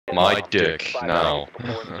My dick, now.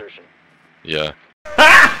 Yeah.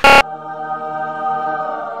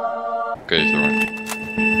 Okay, throw it.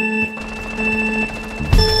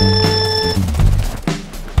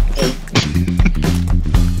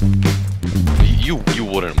 You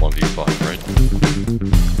wouldn't 1v5, right?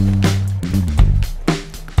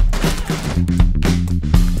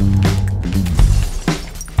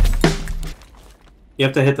 You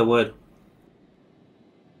have to hit the wood.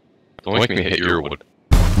 Don't make me hit your wood.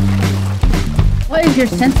 What is your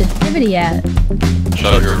sensitivity at?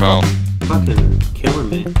 Shut up your mouth. Fucking killing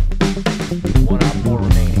me. 1 op 4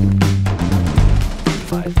 remaining.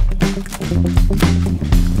 5.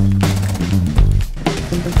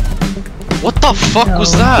 What the fuck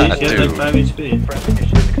was that, You have dude? like 5 HP. Friendly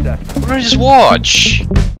mission successful. What did I just watch? 4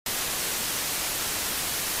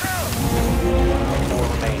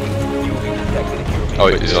 remaining. You will be detected if you remain. Oh,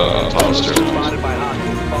 he's on top of the stairs. Spotted by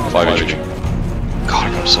hostiles. 5 HP. God, I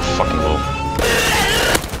got so fucking low.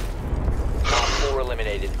 Op 4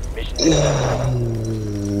 eliminated. Mission successful.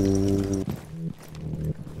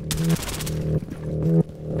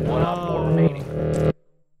 1 op 4 remaining.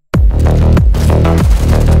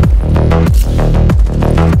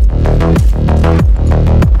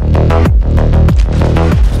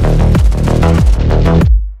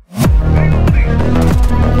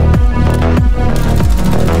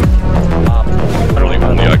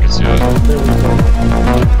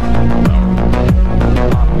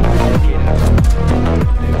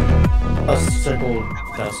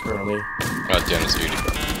 Currently. God damn, it's 80.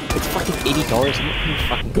 It's fucking $80. You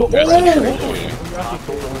fucking go.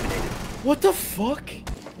 What the fuck?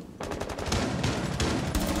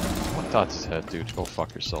 What that's his head, dude? Go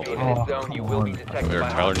fuck yourself. In this zone, you will be detected Eric, by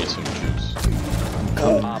Tyler needs some juice.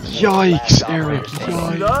 Yikes, Eric,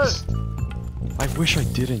 yikes. I wish I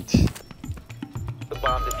didn't. The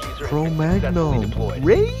bomb diffuser Pro has been successfully Magnum. deployed.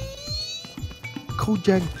 Ray?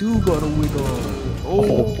 Kojak do got a wig on.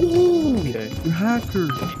 Oh, okay. You hacker.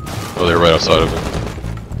 Oh, they're right outside of it.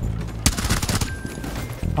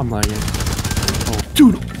 I'm lagging. Oh,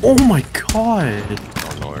 dude, oh my god.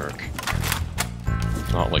 Oh no, Eric.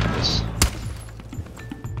 Not like this.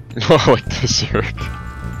 Not like this, Eric.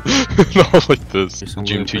 Not like this. The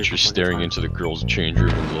gym teacher staring into the girls' change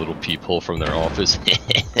room in the little peephole from their office. I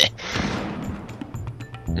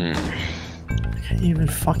can't even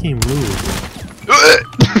fucking move.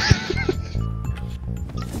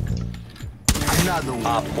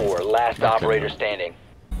 Op 4, last operator standing.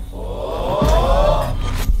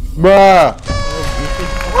 Bruh!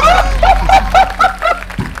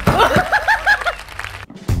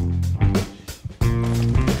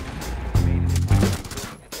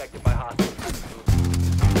 Detected by hostiles.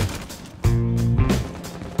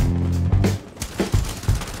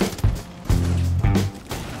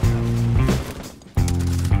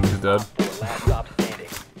 He's dead. Last stop standing.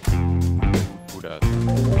 Who dat?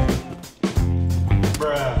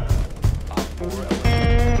 Op 4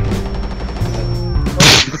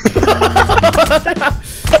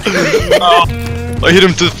 I hit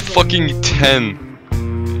him to fucking 10.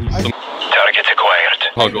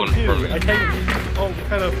 I'll go in front of me. I can't. Oh, we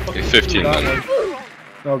kind of. Okay, 15 then.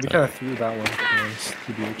 No, we kind of threw that one to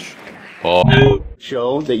the beach. Oh.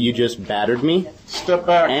 Show that you just battered me. Step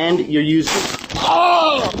back. And you're using.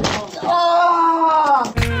 Oh,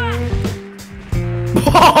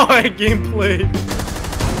 gameplay.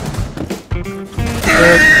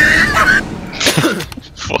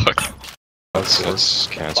 Fuck. That's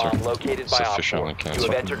cancer. bomb located by Op 4. Sufficiently You cancer.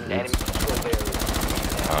 have entered an enemy controlled area.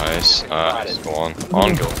 Nice, nice. Go on.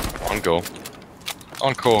 On go. On go.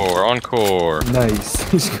 Encore, encore. Nice.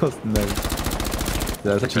 He just goes nice.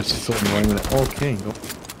 Yeah, that's actually so annoying when it. Okay, go.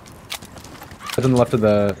 Right on the left of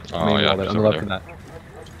the main yeah, wall there, he's on the over left of that.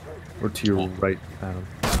 Or to your right, Adam.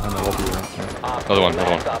 I don't know what you're at. Op Other one, 4, other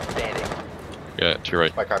last one. stop standing. Yeah, to your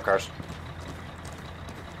right. By cop cars.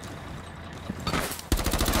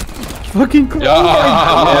 Fucking cool!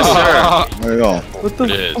 Yeah! Yes, sir! There you go. What the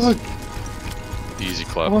It is. fuck? Easy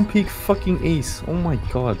clap. One peak fucking ace. Oh my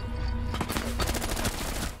god.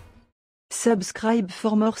 Subscribe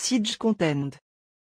for more siege content.